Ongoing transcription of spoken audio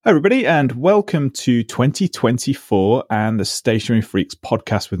Hi, everybody, and welcome to 2024 and the Stationery Freaks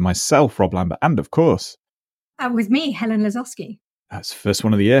podcast with myself, Rob Lambert, and of course, with me, Helen Lazowski. It's the first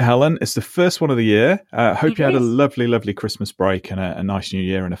one of the year, Helen. It's the first one of the year. Hope you had a lovely, lovely Christmas break and a nice new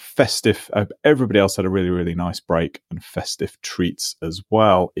year and a festive. Everybody else had a really, really nice break and festive treats as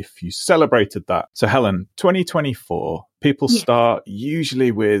well, if you celebrated that. So, Helen, 2024, people start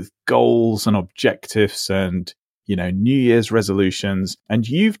usually with goals and objectives and New Year's resolutions, and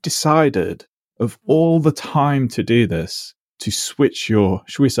you've decided of all the time to do this, to switch your,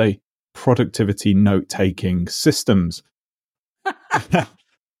 should we say, productivity note-taking systems.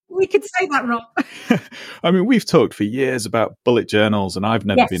 We could say that, Rob. I mean, we've talked for years about bullet journals, and I've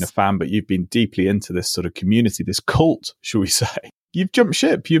never been a fan, but you've been deeply into this sort of community, this cult, shall we say. You've jumped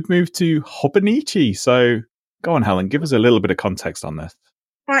ship. You've moved to Hobonichi. So go on, Helen, give us a little bit of context on this.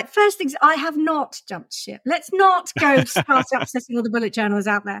 Right, first things, I have not jumped ship. Let's not go start upsetting all the bullet journals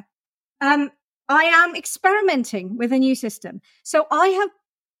out there. I am experimenting with a new system. So I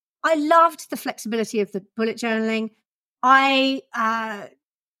loved the flexibility of the bullet journaling. I'm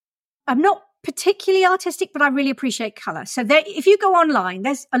not particularly artistic, but I really appreciate color. So if you go online,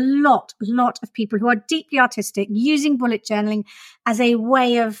 there's a lot of people who are deeply artistic using bullet journaling as a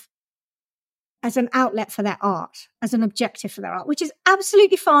way of, as an outlet for their art, as an objective for their art, which is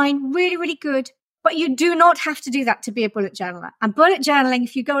absolutely fine, really, really good. But you do not have to do that to be a bullet journaler. And bullet journaling,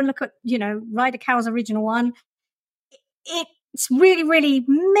 if you go and look at, Ryder Cowell's original one, it's really, really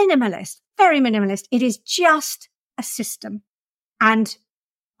minimalist, very minimalist. It is just a system. And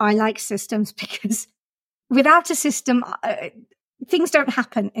I like systems because without a system, things don't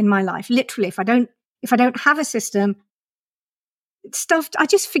happen in my life. Literally, if I don't have a system, stuff I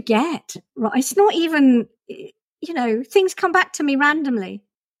just forget. Right? It's not even, things come back to me randomly.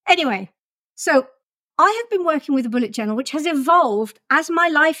 Anyway, so I have been working with a bullet journal, which has evolved as my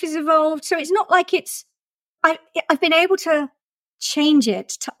life has evolved. So it's not like I've been able to change it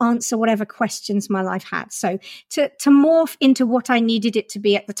to answer whatever questions my life had. So to morph into what I needed it to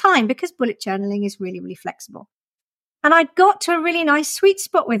be at the time, because bullet journaling is really, really flexible. And I got to a really nice sweet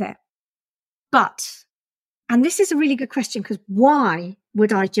spot with it. And this is a really good question, because why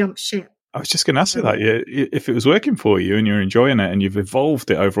would I jump ship? I was just going to ask you that. If it was working for you and you're enjoying it and you've evolved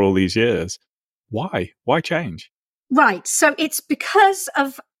it over all these years, why? Why change? Right. So it's because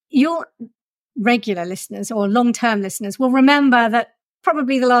of your regular listeners or long-term listeners will remember that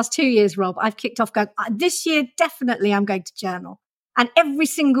probably the last 2 years, Rob, I've kicked off going, this year, definitely I'm going to journal. And every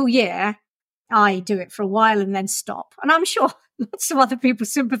single year I do it for a while and then stop. And I'm sure lots of other people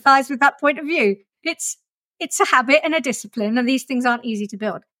sympathize with that point of view. It's a habit and a discipline, and these things aren't easy to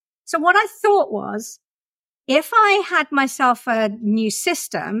build. So what I thought was, if I had myself a new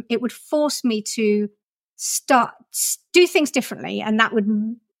system, it would force me to do things differently. And that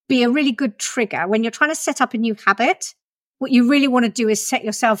would be a really good trigger. When you're trying to set up a new habit, what you really want to do is set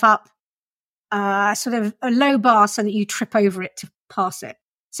yourself up sort of a low bar so that you trip over it to pass it.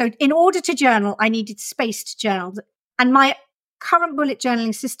 So in order to journal, I needed space to journal. And my current bullet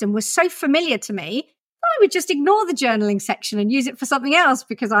journaling system was so familiar to me, I would just ignore the journaling section and use it for something else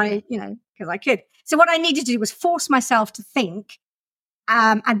because I could. So what I needed to do was force myself to think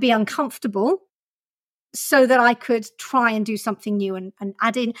and be uncomfortable so that I could try and do something new and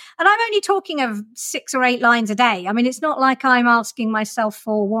add in. And I'm only talking of 6 or 8 lines a day. I mean, it's not like I'm asking myself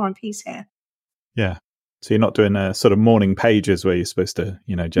for War and Peace here. Yeah. So you're not doing a sort of morning pages where you're supposed to,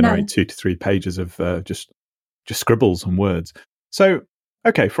 generate 2 to 3 pages of just scribbles and words. So,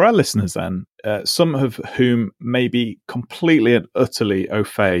 okay, for our listeners then, some of whom may be completely and utterly au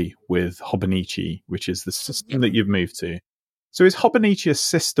fait with Hobonichi, which is the system that you've moved to. So is Hobonichi a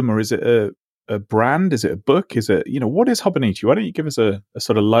system, or is it a brand? Is it a book? Is it, what is Hobonichi? Why don't you give us a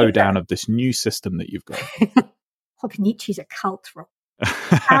sort of lowdown of this new system that you've got? Hobonichi's a cult, Rob.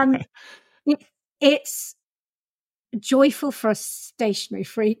 It's joyful for a stationery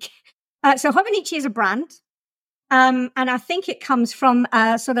freak. So Hobonichi is a brand. And I think it comes from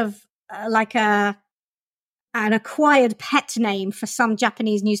sort of like an acquired pet name for some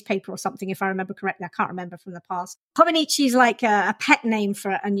Japanese newspaper or something, if I remember correctly. I can't remember from the past. Hobonichi is like a pet name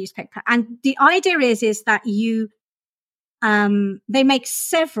for a newspaper. And the idea is that they make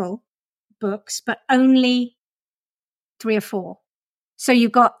several books, but only 3 or 4. So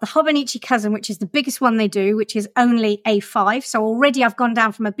you've got the Hobonichi Cousin, which is the biggest one they do, which is only A5. So already I've gone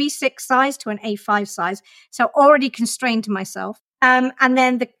down from a B6 size to an A5 size. So already constrained to myself. And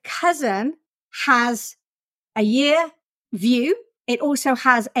then the Cousin has a year view. It also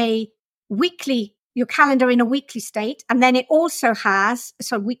has your calendar in a weekly state. And then it also has,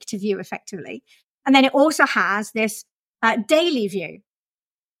 so week to view effectively. And then it also has this daily view.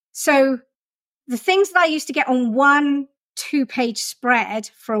 So the things that I used to get on 1-2-page spread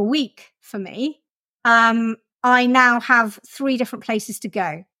for a week for me, I now have 3 different places to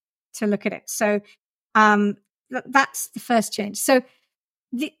go to look at it. So that's the first change. So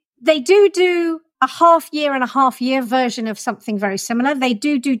they do a half year version of something very similar. They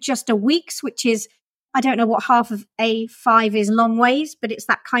do just a week's, which is, I don't know what half of A5 is long ways, but it's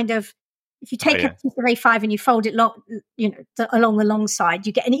that kind of, if you take a piece of A5 and you fold it long, along the long side,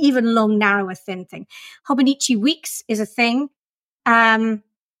 you get an even long, narrower, thin thing. Hobonichi weeks is a thing. And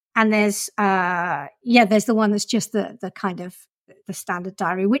there's the one that's just the kind of the standard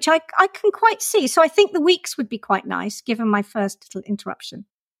diary, which I can quite see. So I think the weeks would be quite nice, given my first little interruption.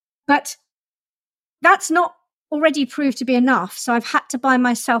 But that's not already proved to be enough. So I've had to buy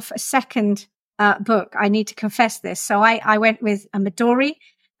myself a second book. I need to confess this. So I went with a Midori,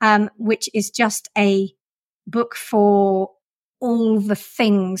 which is just a book for all the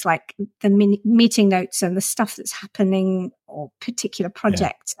things like the meeting notes and the stuff that's happening or particular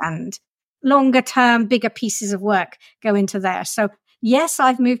projects and longer term, bigger pieces of work go into there. So yes,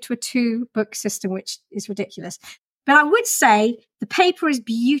 I've moved to a 2-book system, which is ridiculous. But I would say the paper is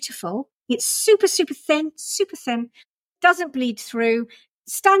beautiful. It's super, super thin, doesn't bleed through,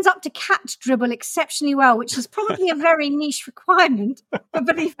 stands up to cat dribble exceptionally well, which is probably a very niche requirement. But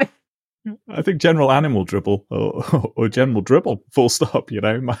believe me, I think general animal dribble or general dribble, full stop,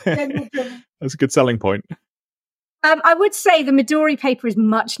 that's a good selling point. I would say the Midori paper is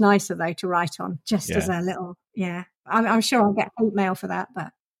much nicer, though, to write on, just as a little, I'm sure I'll get hate mail for that.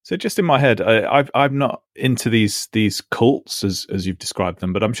 But so just in my head, I'm not into these cults as you've described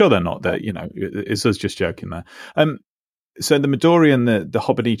them, but I'm sure they're not. That it's us just joking there. So the Midori and the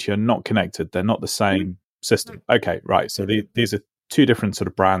Hobonichi are not connected. They're not the same system. Okay, right. So these are 2 different sort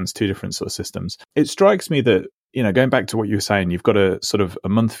of brands, 2 different sort of systems. It strikes me that, going back to what you were saying, you've got a sort of a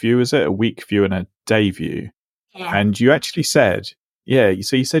month view, is it? A week view and a day view. Yeah. And you actually said,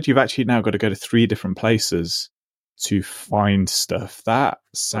 so you said you've actually now got to go to 3 different places to find stuff. That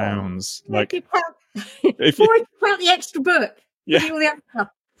sounds like... If you count the extra book. Yeah. All the other stuff.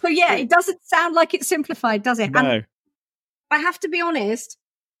 So it doesn't sound like it's simplified, does it? No. And I have to be honest,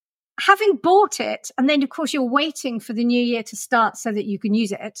 having bought it, and then, of course, you're waiting for the new year to start so that you can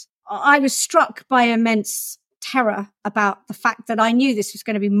use it, I was struck by immense terror about the fact that I knew this was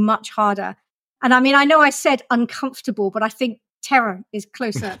going to be much harder. And I mean, I know I said uncomfortable, but I think terror is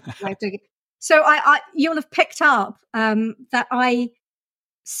closer. So you'll have picked up that I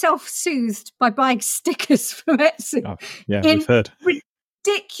self-soothed by buying stickers from Etsy. Oh, yeah, we've heard.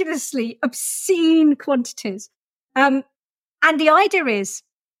 Ridiculously obscene quantities. And the idea is,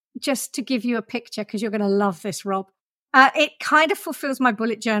 just to give you a picture, because you're going to love this, Rob, it kind of fulfills my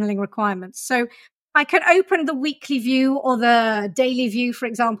bullet journaling requirements. So I can open the weekly view or the daily view, for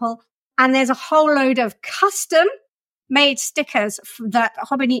example, and there's a whole load of custom made stickers that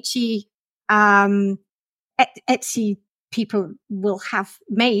Hobonichi Etsy people will have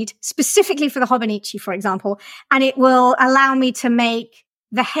made specifically for the Hobonichi, for example, and it will allow me to make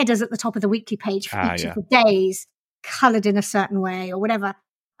the headers at the top of the weekly page for each of the days colored in a certain way or whatever.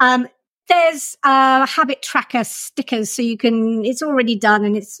 There's habit tracker stickers, so it's already done,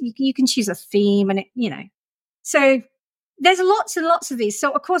 and you can choose a theme, and so there's lots and lots of these.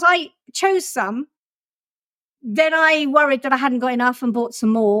 So of course I chose some. Then I worried that I hadn't got enough and bought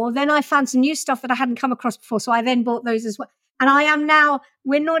some more. Then I found some new stuff that I hadn't come across before, so I then bought those as well. And I am now,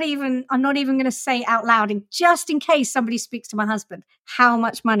 I'm not even going to say out loud, just in case somebody speaks to my husband, how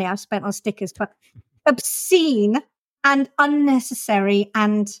much money I've spent on stickers, but obscene and unnecessary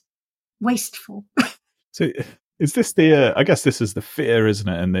and wasteful. So is this I guess this is the fear, isn't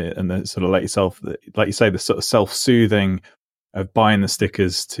it? And the sort of like you say, the sort of self-soothing of buying the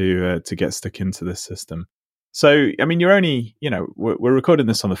stickers to get stuck into this system. So, I mean, you're only, we're recording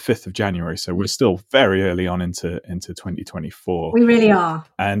this on the 5th of January, so we're still very early on into 2024. We really are.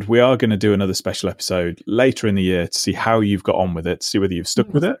 And we are going to do another special episode later in the year to see how you've got on with it, to see whether you've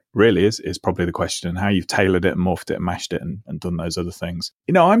stuck with it, really is probably the question, and how you've tailored it and morphed it and mashed it and done those other things.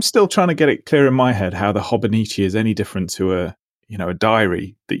 I'm still trying to get it clear in my head how the Hobonichi is any different to a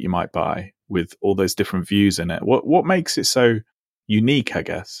diary that you might buy with all those different views in it. What makes it so unique, I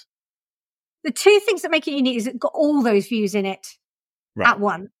guess? The 2 things that make it unique is it's got all those views in it at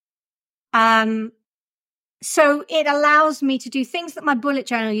once. So it allows me to do things that my bullet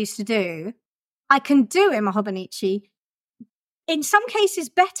journal used to do. I can do in my Hobonichi, in some cases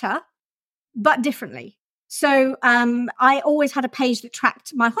better, but differently. So I always had a page that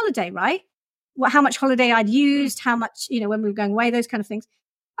tracked my holiday, right? How much holiday I'd used, how much, when we were going away, those kind of things.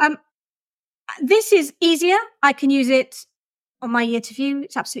 This is easier. I can use it on my year to view,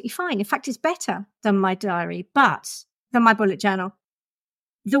 it's absolutely fine. In fact, it's better than my diary, than my bullet journal.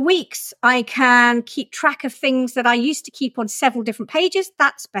 The weeks, I can keep track of things that I used to keep on several different pages.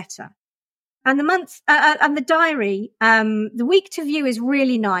 That's better. And the month, and the diary, the week to view is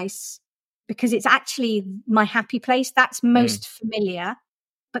really nice because it's actually my happy place. That's most familiar.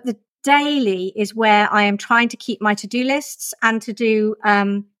 But the daily is where I am trying to keep my to-do lists and to do,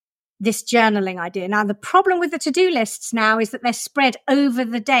 this journaling idea. Now, the problem with the to-do lists now is that they're spread over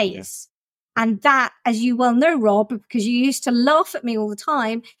the days. Yeah. And that, as you well know, Rob, because you used to laugh at me all the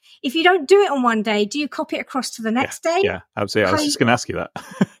time, if you don't do it on one day, do you copy it across to the next day? Yeah, absolutely. I was just going to ask you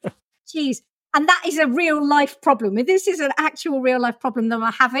that. Geez. And that is a real life problem. This is an actual real life problem that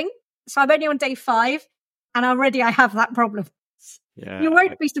I'm having. So I'm only on day 5 and already I have that problem. Yeah, you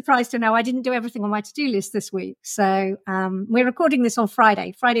won't be surprised to know I didn't do everything on my to-do list this week. So we're recording this on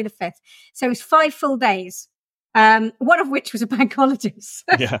Friday the 5th. So it's 5 full days, one of which was a bank holiday. So.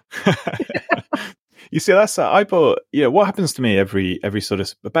 Yeah. You see, that's I bought. What happens to me every sort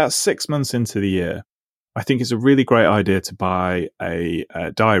of about 6 months into the year. I think it's a really great idea to buy a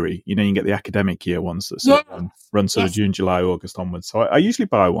diary. You can get the academic year ones that sort of run sort of June, July, August onwards. So I usually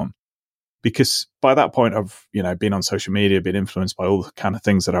buy one. Because by that point, I've been on social media, been influenced by all the kind of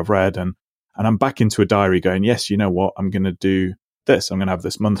things that I've read, and I'm back into a diary going, yes, you know what, I'm going to do this. I'm going to have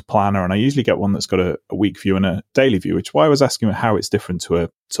this month planner, and I usually get one that's got a week view and a daily view. Which is why I was asking how it's different to a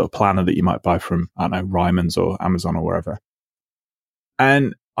sort of planner that you might buy from Ryman's or Amazon or wherever.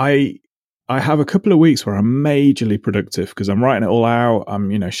 And I have a couple of weeks where I'm majorly productive because I'm writing it all out. I'm,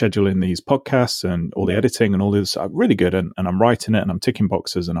 scheduling these podcasts and all the editing and all this. I'm really good. And I'm writing it and I'm ticking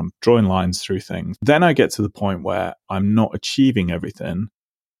boxes and I'm drawing lines through things. Then I get to the point where I'm not achieving everything.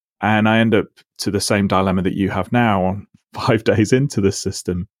 And I end up to the same dilemma that you have now on 5 days into this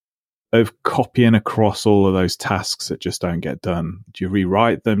system of copying across all of those tasks that just don't get done. Do you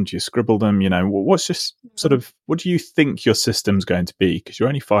rewrite them? Do you scribble them? What's just sort of, what do you think your system's going to be? Because you're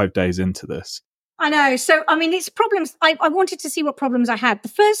only 5 days into this. I know. So, it's problems. I wanted to see what problems I had. The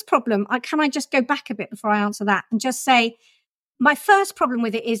first problem, can I just go back a bit before I answer that and just say, my first problem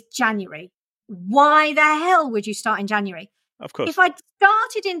with it is January. Why the hell would you start in January? Of course. If I'd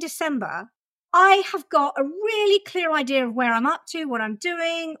started in December, I have got a really clear idea of where I'm up to, what I'm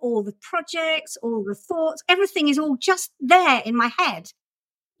doing, all the projects, all the thoughts. Everything is all just there in my head.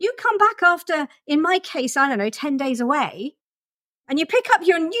 You come back after, in my case, 10 days away, and you pick up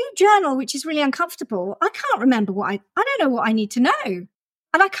your new journal, which is really uncomfortable. I can't remember I don't know what I need to know. And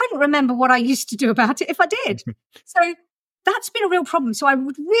I couldn't remember what I used to do about it if I did. So that's been a real problem. So I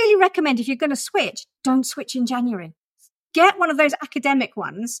would really recommend if you're going to switch, don't switch in January. Get one of those academic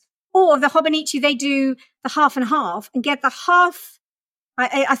ones. Or the Hobonichi, they do the half and half and get the half.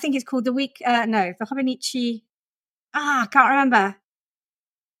 I think it's called the week. The Hobonichi. I can't remember.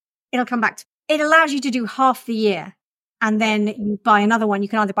 It'll come back. It allows you to do half the year. And then you buy another one. You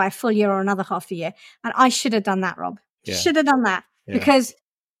can either buy a full year or another half the year. And I should have done that, Rob. Yeah. Should have done that because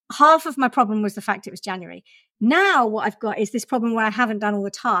half of my problem was the fact it was January. Now what I've got is this problem where I haven't done all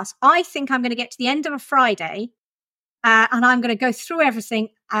the tasks. I think I'm going to get to the end of a Friday. And I'm going to go through everything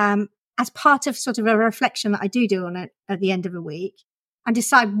as part of sort of a reflection that I do on it at the end of a week and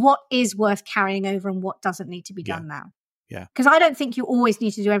decide what is worth carrying over and what doesn't need to be done now. Yeah. Because I don't think you always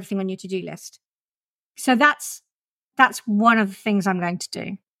need to do everything on your to-do list. So that's one of the things I'm going to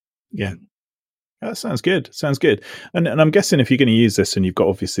do. Yeah. That sounds good. Sounds good. And I'm guessing if you're going to use this and you've got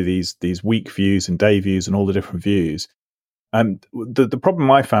obviously these week views and day views and all the different views, the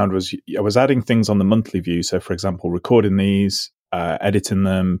problem I found was I was adding things on the monthly view. So, for example, recording these, editing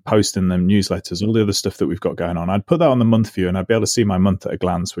them, posting them, newsletters, all the other stuff that we've got going on. I'd put that on the month view and I'd be able to see my month at a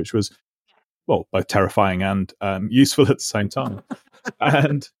glance, which was, well, both terrifying and useful at the same time.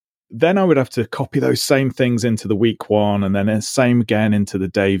 And then I would have to copy those same things into the week one and then the same again into the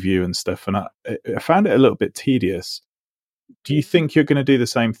day view and stuff. And I found it a little bit tedious. Do you think you're going to do the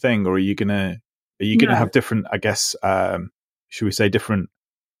same thing, or are you going to have different, I guess, should we say different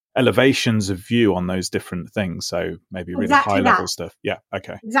elevations of view on those different things? So maybe really high level stuff. Yeah.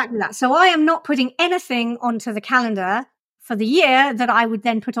 Okay. Exactly that. So I am not putting anything onto the calendar for the year that I would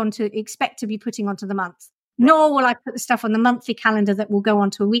then expect to be putting onto the month. Right. Nor will I put the stuff on the monthly calendar that will go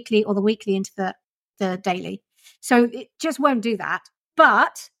onto a weekly or the weekly into the daily. So it just won't do that.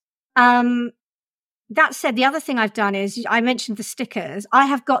 But, that said, the other thing I've done is I mentioned the stickers. I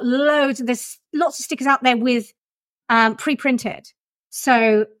have got there's lots of stickers out there with pre-printed.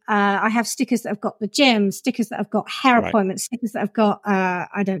 So I have stickers that have got the gym, stickers that have got hair appointments, stickers that have got,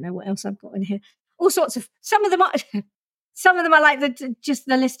 I don't know what else I've got in here. All sorts of, some of them are, some of them are like just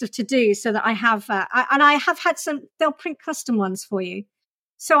the list of to-dos, so that I have, and I have had some, they'll print custom ones for you.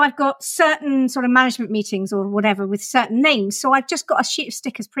 So I've got certain sort of management meetings or whatever with certain names. So I've just got a sheet of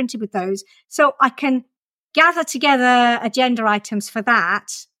stickers printed with those. So I can gather together agenda items for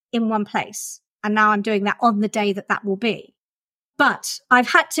that in one place. And now I'm doing that on the day that will be. But I've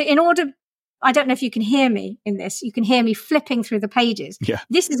had to, in order, I don't know if you can hear me in this. You can hear me flipping through the pages. Yeah.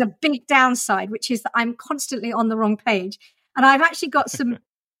 This is a big downside, which is that I'm constantly on the wrong page. And I've actually got some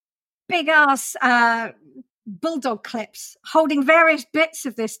big ass, bulldog clips holding various bits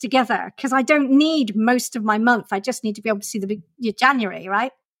of this together, because I don't need most of my month. I just need to be able to see the January,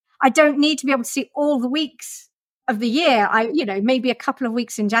 right? I don't need to be able to see all the weeks of the year. Maybe a couple of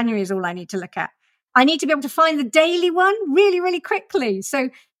weeks in January is all I need to look at. I need to be able to find the daily one really, really quickly. So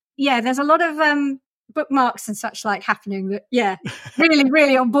yeah, there's a lot of bookmarks and such like happening that, yeah, really,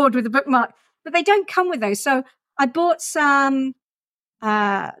 really on board with the bookmark, but they don't come with those. So I bought some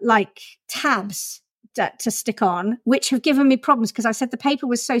like tabs to stick on, which have given me problems because I said the paper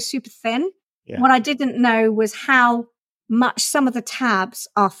was so super thin. Yeah. What I didn't know was how much some of the tabs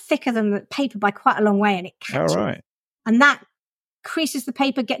are thicker than the paper by quite a long way, and it catches. All right. And that creases the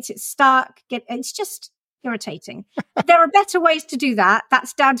paper, gets it stuck. It's just irritating. There are better ways to do that.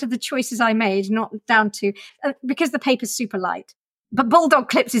 That's down to the choices I made, not down to because the paper's super light. But bulldog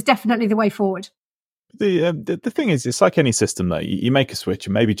clips is definitely the way forward. The thing is, it's like any system though. You make a switch,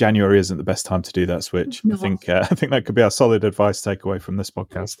 and maybe January isn't the best time to do that switch. No. I think that could be our solid advice takeaway from this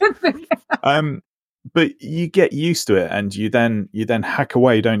podcast. But you get used to it, and you then hack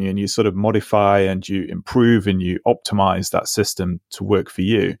away, don't you? And you sort of modify and you improve and you optimize that system to work for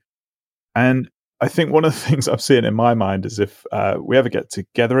you. And I think one of the things I've seen in my mind is if we ever get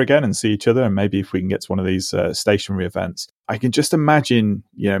together again and see each other, and maybe if we can get to one of these stationary events, I can just imagine,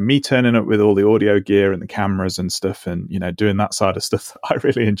 me turning up with all the audio gear and the cameras and stuff, and doing that side of stuff that I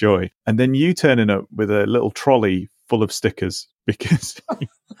really enjoy, and then you turning up with a little trolley full of stickers because.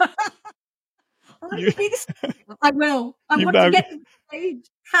 I will. I want to get to the stage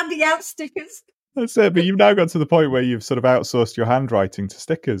handing out stickers. That's it. But you've now got to the point where you've sort of outsourced your handwriting to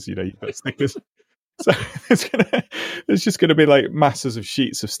stickers. You've got stickers. So it's just going to be like masses of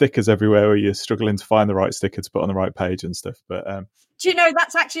sheets of stickers everywhere where you're struggling to find the right sticker to put on the right page and stuff. But do you know,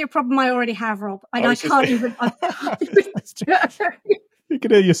 that's actually a problem I already have, Rob. And I can't even. You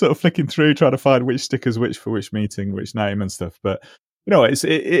can hear you sort of flicking through, trying to find which stickers, which for which meeting, which name and stuff. But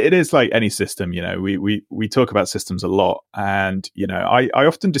it is like any system. We talk about systems a lot, and I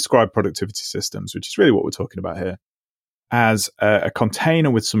often describe productivity systems, which is really what we're talking about here, as a container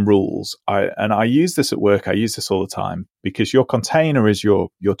with some rules. I use this at work. I use this all the time because your container is your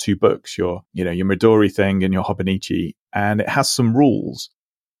two books, your Midori thing and your Hobonichi, and it has some rules.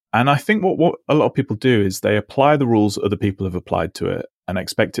 And I think what a lot of people do is they apply the rules that other people have applied to it and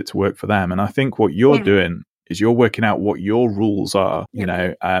expect it to work for them. And I think what you're doing is you're working out what your rules are.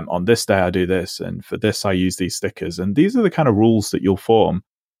 On this day I do this, and for this I use these stickers, and these are the kind of rules that you'll form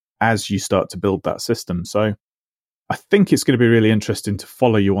as you start to build that system. So I think it's going to be really interesting to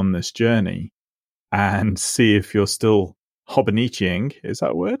follow you on this journey and see if you're still Hobonichiing. Is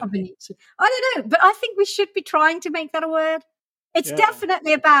that a word? Hobonichi. I don't know, but I think we should be trying to make that a word. It's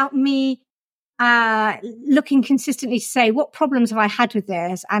definitely about me looking consistently to say, what problems have I had with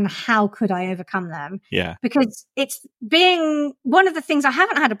this and how could I overcome them? Yeah. Because it's being one of the things I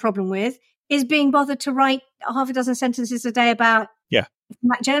haven't had a problem with is being bothered to write half a dozen sentences a day about from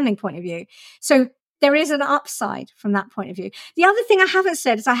that journaling point of view. So there is an upside from that point of view. The other thing I haven't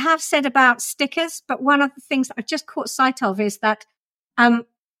said is I have said about stickers, but one of the things that I've just caught sight of is that I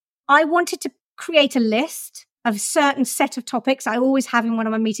wanted to create a list of a certain set of topics I always have in one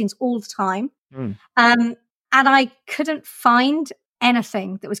of my meetings all the time. And I couldn't find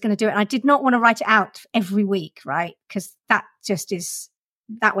anything that was going to do it. And I did not want to write it out every week, right? Because that just is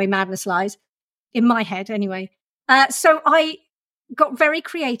that way madness lies in my head anyway. So I got very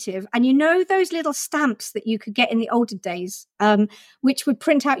creative. And those little stamps that you could get in the older days, which would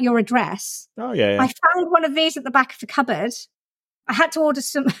print out your address. Oh, yeah. I found one of these at the back of the cupboard. I had to order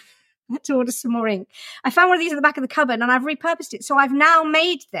some... some more ink. I found one of these at the back of the cupboard and I've repurposed it. So I've now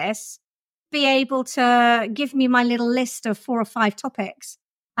made this be able to give me my little list of 4 or 5 topics.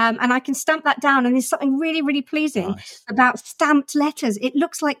 And I can stamp that down. And there's something really, really pleasing about stamped letters. It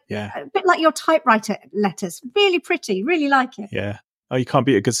looks like a bit like your typewriter letters. Really pretty. Really like it. Yeah. Oh, you can't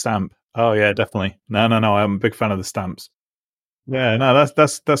beat a good stamp. Oh, yeah, definitely. No. I'm a big fan of the stamps. Yeah, no,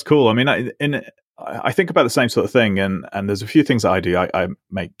 that's cool. I mean, I think about the same sort of thing, and there's a few things that I do. I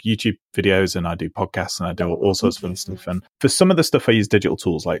make YouTube videos and I do podcasts and I do all sorts of fun stuff. And for some of the stuff, I use digital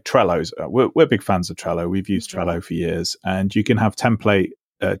tools like Trello's. We're big fans of Trello. We've used Trello for years, and you can have template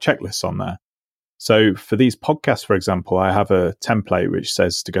checklists on there. So for these podcasts, for example, I have a template which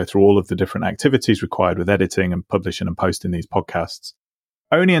says to go through all of the different activities required with editing and publishing and posting these podcasts,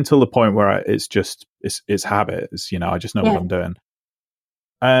 only until the point where it's habit. It's, I just know what I'm doing.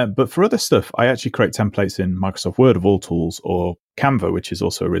 But for other stuff, I actually create templates in Microsoft Word of all tools, or Canva, which is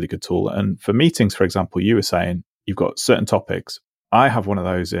also a really good tool. And for meetings, for example, you were saying you've got certain topics. I have one of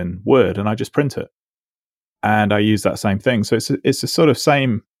those in Word and I just print it. And I use that same thing. So it's a sort of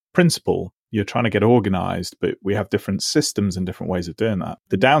same principle. You're trying to get organized, but we have different systems and different ways of doing that.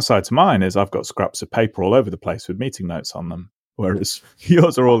 The downside to mine is I've got scraps of paper all over the place with meeting notes on them, whereas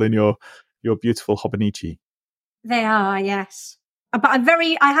yours are all in your beautiful Hobonichi. They are, yes. But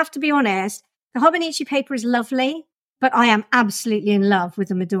I have to be honest, the Hobonichi paper is lovely, but I am absolutely in love with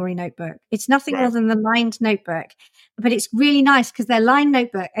the Midori notebook. It's nothing more than the lined notebook, but it's really nice because their lined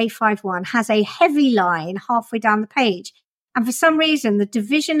notebook, A51, has a heavy line halfway down the page. And for some reason, the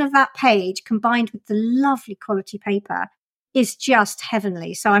division of that page combined with the lovely quality paper is just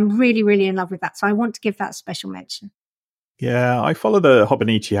heavenly. So I'm really, really in love with that. So I want to give that a special mention. Yeah, I follow the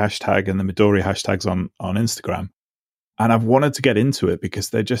Hobonichi hashtag and the Midori hashtags on Instagram. And I've wanted to get into it because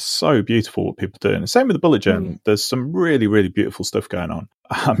they're just so beautiful what people do. And the same with the bullet journal. There's some really, really beautiful stuff going on.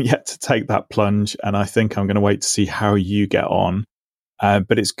 I'm yet to take that plunge, and I think I'm going to wait to see how you get on.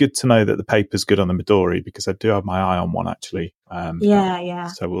 But it's good to know that the paper's good on the Midori, because I do have my eye on one, actually. Yeah.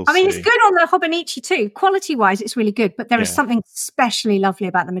 So we'll see. I mean, it's good on the Hobonichi too. Quality-wise, it's really good. But there is something especially lovely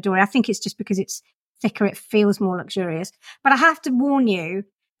about the Midori. I think it's just because it's thicker, it feels more luxurious. But I have to warn you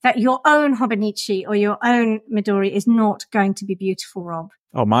that your own Hobonichi or your own Midori is not going to be beautiful, Rob.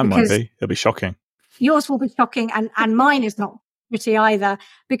 Oh, mine might be. It'll be shocking. Yours will be shocking, and mine is not pretty either,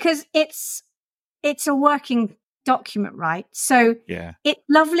 because it's a working document, right? So it's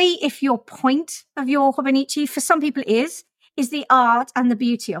lovely if your point of your Hobonichi, for some people is the art and the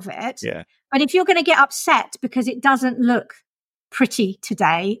beauty of it. Yeah. But if you're going to get upset because it doesn't look pretty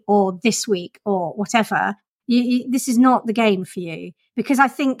today or this week or whatever, this is not the game for you. Because I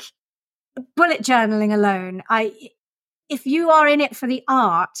think bullet journaling alone, if you are in it for the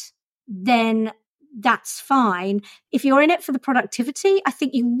art, then that's fine. If you're in it for the productivity, I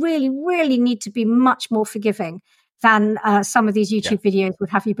think you really, really need to be much more forgiving than some of these YouTube videos would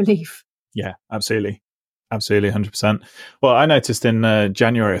have you believe. Yeah, absolutely. Absolutely, 100%. Well, I noticed in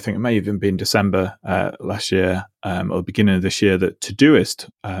January, I think it may even been December last year, or the beginning of this year, that Todoist,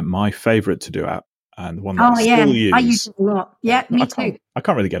 my favorite to-do app, and the one that I still use. I use it a lot. Yeah, me too. I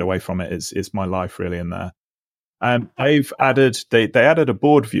can't really get away from it. It's my life really in there. They've added they added a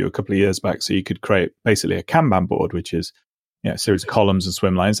board view a couple of years back, so you could create basically a Kanban board, which is a series of columns and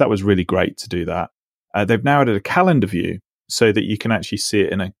swim lanes. That was really great to do that. They've now added a calendar view so that you can actually see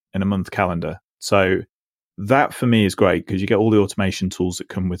it in a month calendar. So that for me is great because you get all the automation tools that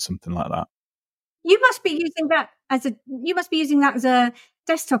come with something like that. You must be using that as a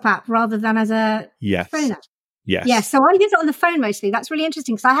desktop app rather than as a phone app. Yes. Yeah. So I use it on the phone mostly. That's really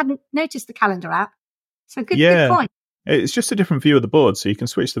interesting because I hadn't noticed the calendar app. So good point. It's just a different view of the board. So you can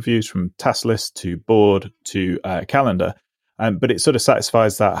switch the views from task list to board to calendar. But it sort of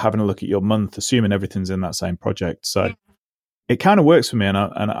satisfies that having a look at your month, assuming everything's in that same project. So it kind of works for me,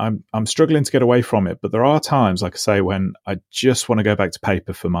 and I'm struggling to get away from it. But there are times, like I say, when I just want to go back to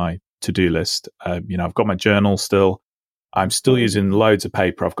paper for my to-do list. I've got my journal still. I'm still using loads of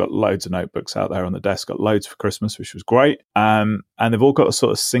paper. I've got loads of notebooks out there on the desk. Got loads for Christmas, which was great. And they've all got a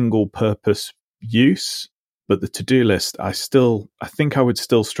sort of single purpose use. But the to-do list, I think I would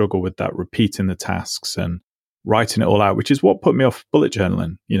still struggle with that, repeating the tasks and writing it all out, which is what put me off bullet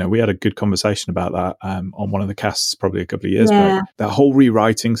journaling. We had a good conversation about that on one of the casts probably a couple of years back. That whole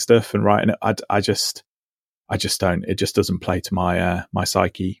rewriting stuff and writing it, I just don't. It just doesn't play to my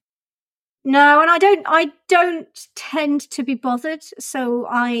psyche. No, and I don't tend to be bothered. So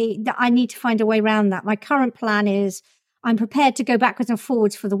I need to find a way around that. My current plan is I'm prepared to go backwards and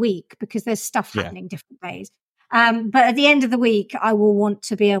forwards for the week because there's stuff happening different days. But at the end of the week, I will want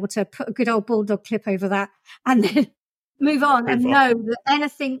to be able to put a good old bulldog clip over that and then move on and know that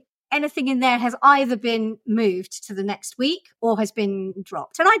anything in there has either been moved to the next week or has been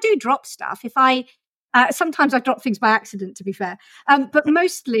dropped. And I do drop stuff. Sometimes I drop things by accident, to be fair. But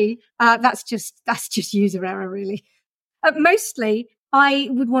mostly that's just user error, really. Mostly I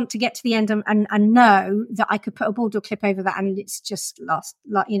would want to get to the end and know that I could put a bulldog clip over that and it's just lost.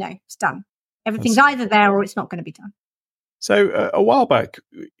 It's done. Everything's either there or it's not going to be done. So a while back,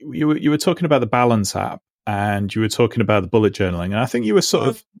 you were talking about the Balance app, and you were talking about the bullet journaling, and I think you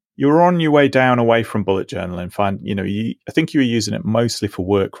were you were on your way down away from bullet journaling. I think you were using it mostly for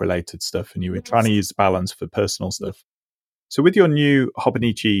work related stuff, and you were trying to use Balance for personal stuff. So with your new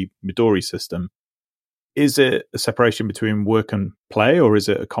Hobonichi Midori system, is it a separation between work and play, or is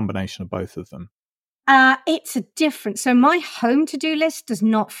it a combination of both of them? It's a different. So my home to-do list does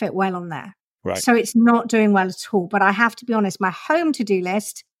not fit well on there. Right. So it's not doing well at all. But I have to be honest, my home to-do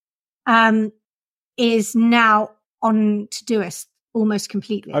list is now on Todoist almost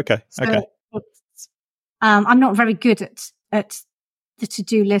completely. Okay. So I'm not very good at the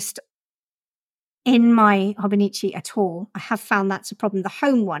to-do list in my Hobonichi at all. I have found that's a problem. The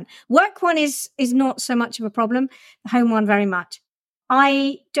home one. Work one is not so much of a problem. The home one very much.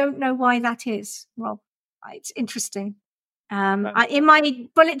 I don't know why that is, Rob. It's interesting. In my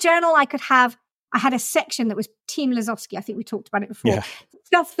bullet journal, I had a section that was Team Lazowski. I think we talked about it before. Yeah.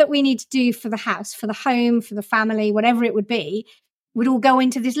 Stuff that we need to do for the house, for the home, for the family, whatever it would be, would all go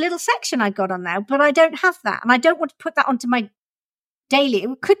into this little section I got on there. But I don't have that. And I don't want to put that onto my daily.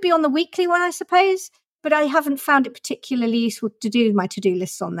 It could be on the weekly one, I suppose. But I haven't found it particularly useful to do my to-do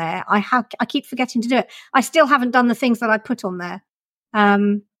lists on there. I keep forgetting to do it. I still haven't done the things that I put on there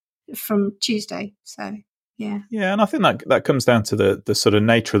from Tuesday. So yeah, and I think that comes down to the sort of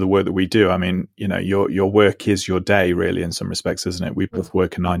nature of the work that we do. I mean, your work is your day, really, in some respects, isn't it? We both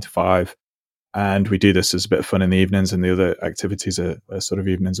work a 9 to 5, and we do this as a bit of fun in the evenings, and the other activities are sort of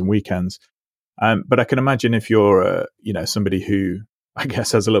evenings and weekends. But I can imagine if you're somebody who, I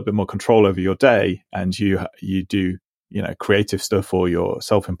guess, has a little bit more control over your day, and you do creative stuff, or you're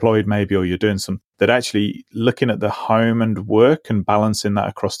self-employed maybe, or you're doing that actually looking at the home and work and balancing that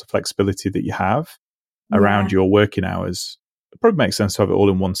across the flexibility that you have around your working hours, it probably makes sense to have it all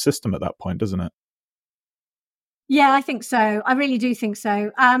in one system at that point, doesn't it? Yeah, I think so. I really do think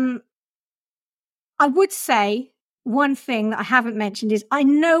so. I would say one thing that I haven't mentioned is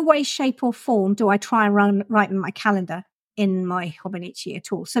in no way, shape or form do I try and write in my calendar in my Hobonichi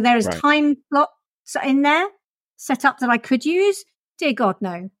at all. So there is time blocks in there set up that I could use. Dear God,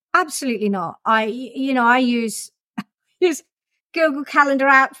 no, absolutely not. I use Google Calendar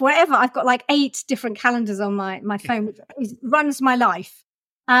app, whatever. I've got like 8 different calendars on my phone, which runs my life.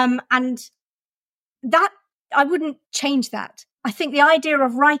 And that, I wouldn't change that. I think the idea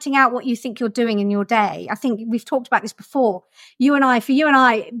of writing out what you think you're doing in your day, I think we've talked about this before. For you and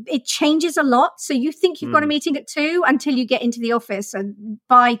I, it changes a lot. So you think you've got a meeting at 2 until you get into the office, and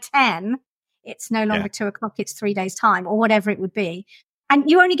by 10, it's no longer 2 o'clock, it's 3 days' time, or whatever it would be. And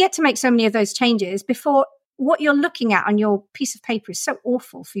you only get to make so many of those changes before what you're looking at on your piece of paper is so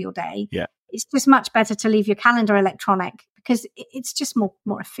awful for your day. Yeah. It's just much better to leave your calendar electronic, because it's just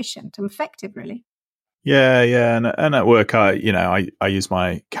more efficient and effective, really. Yeah, and at work, I use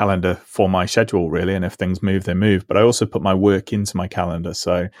my calendar for my schedule, really, and if things move, they move. But I also put my work into my calendar,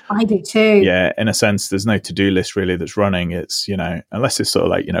 so I do too. Yeah, in a sense, there's no to-do list really that's running. It's unless it's sort of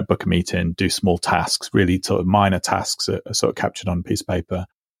like book a meeting, do small tasks, really sort of minor tasks are sort of captured on a piece of paper.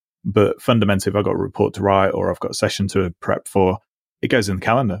 But fundamentally, if I've got a report to write or I've got a session to prep for, it goes in the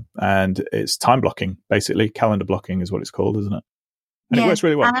calendar, and it's time blocking, basically. Calendar blocking is what it's called, isn't it? And it works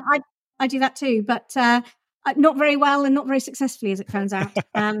really well. I do that too, but not very well and not very successfully, as it turns out.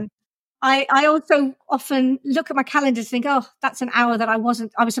 I also often look at my calendar to think, oh, that's an hour that I was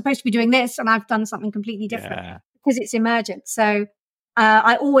supposed to be doing this, and I've done something completely different because it's emergent. So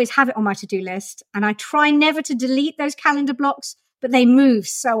I always have it on my to-do list, and I try never to delete those calendar blocks, but they move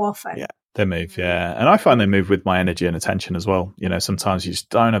so often. Yeah, they move, And I find they move with my energy and attention as well. Sometimes you just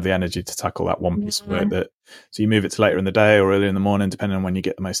don't have the energy to tackle that one piece of work, so you move it to later in the day or early in the morning, depending on when you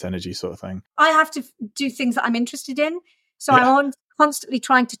get the most energy, sort of thing. I have to do things that I'm interested in. So I'm constantly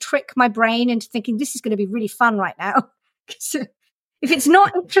trying to trick my brain into thinking this is going to be really fun right now. If it's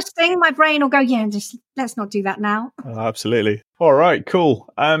not interesting, my brain will go, let's not do that now. Oh, absolutely. All right,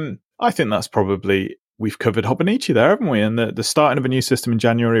 cool. I think that's probably, we've covered Hobonichi there, haven't we? And the starting of a new system in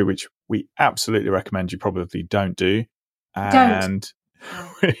January, which we absolutely recommend you probably don't do. And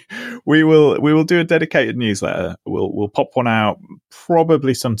we will do a dedicated newsletter. We'll pop one out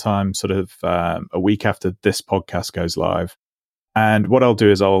probably sometime sort of a week after this podcast goes live. And what I'll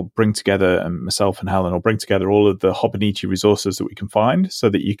do is I'll bring together, and myself and Helen will bring together all of the Hobonichi resources that we can find, so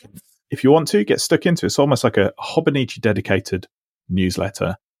that you can, if you want to, get stuck into it. It's almost like a Hobonichi dedicated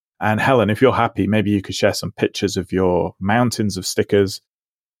newsletter. And Helen, if you're happy, maybe you could share some pictures of your mountains of stickers,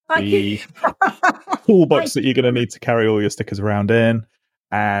 the toolbox that you're going to need to carry all your stickers around in,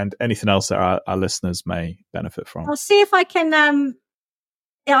 and anything else that our listeners may benefit from. I'll see if I can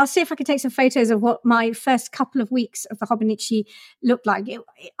I'll see if I can take some photos of what my first couple of weeks of the Hobonichi looked like.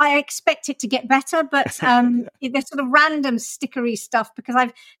 I expect it to get better, but there's sort of random stickery stuff because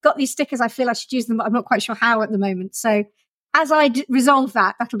I've got these stickers. I feel I should use them, but I'm not quite sure how at the moment. So as I resolve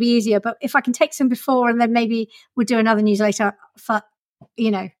that, that'll be easier. But if I can take some before, and then maybe we'll do another newsletter for,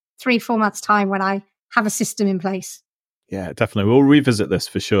 3-4 months' time when I have a system in place. Yeah, definitely. We'll revisit this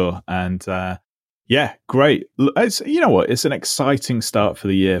for sure. And yeah, great. You know what? It's an exciting start for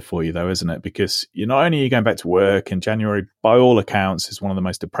the year for you, though, isn't it? Because you're not only going back to work, and January, by all accounts, is one of the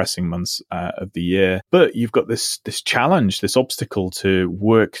most depressing months of the year. But you've got this challenge, this obstacle to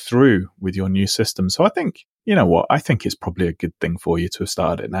work through with your new system. So I think, you know what? I think it's probably a good thing for you to have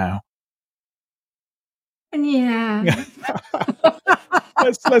started it now. Yeah.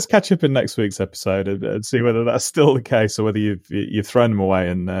 Let's catch up in next week's episode and see whether that's still the case or whether you've thrown them away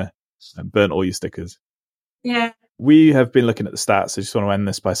and burnt all your stickers. Yeah. We have been looking at the stats. I just want to end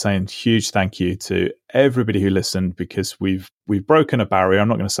this by saying huge thank you to everybody who listened, because we've broken a barrier. I'm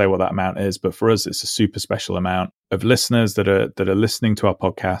not going to say what that amount is, but for us, it's a super special amount of listeners that are listening to our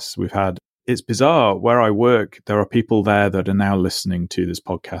podcasts. It's bizarre. Where I work, there are people there that are now listening to this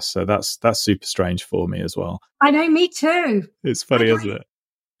podcast. So that's super strange for me as well. I know, me too. It's funny, isn't it?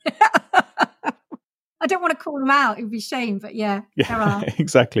 I don't want to call them out. It would be a shame, but yeah, there are.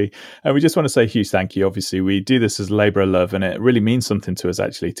 Exactly. And we just want to say a huge thank you. Obviously, we do this as a labour of love, and it really means something to us,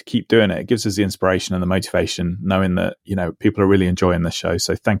 actually, to keep doing it. It gives us the inspiration and the motivation, knowing that, people are really enjoying the show.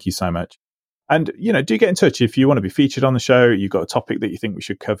 So thank you so much. And, do get in touch if you want to be featured on the show. You've got a topic that you think we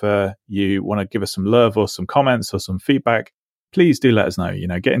should cover. You want to give us some love or some comments or some feedback. Please do let us know.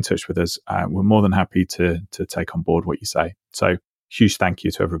 Get in touch with us. We're more than happy to take on board what you say. So huge thank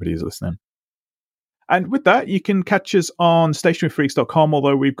you to everybody who's listening. And with that, you can catch us on stationaryfreaks.com,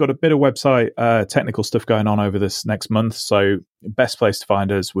 although we've got a bit of website technical stuff going on over this next month. So best place to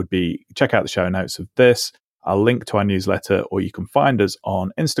find us would be check out the show notes of this. I'll link to our newsletter, or you can find us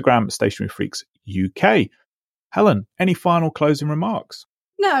on Instagram, Stationary Freaks UK. Helen, any final closing remarks?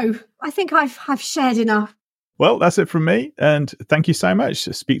 No, I think I've shared enough. Well, that's it from me. And thank you so much.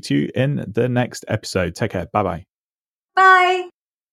 Speak to you in the next episode. Take care. Bye-bye. Bye.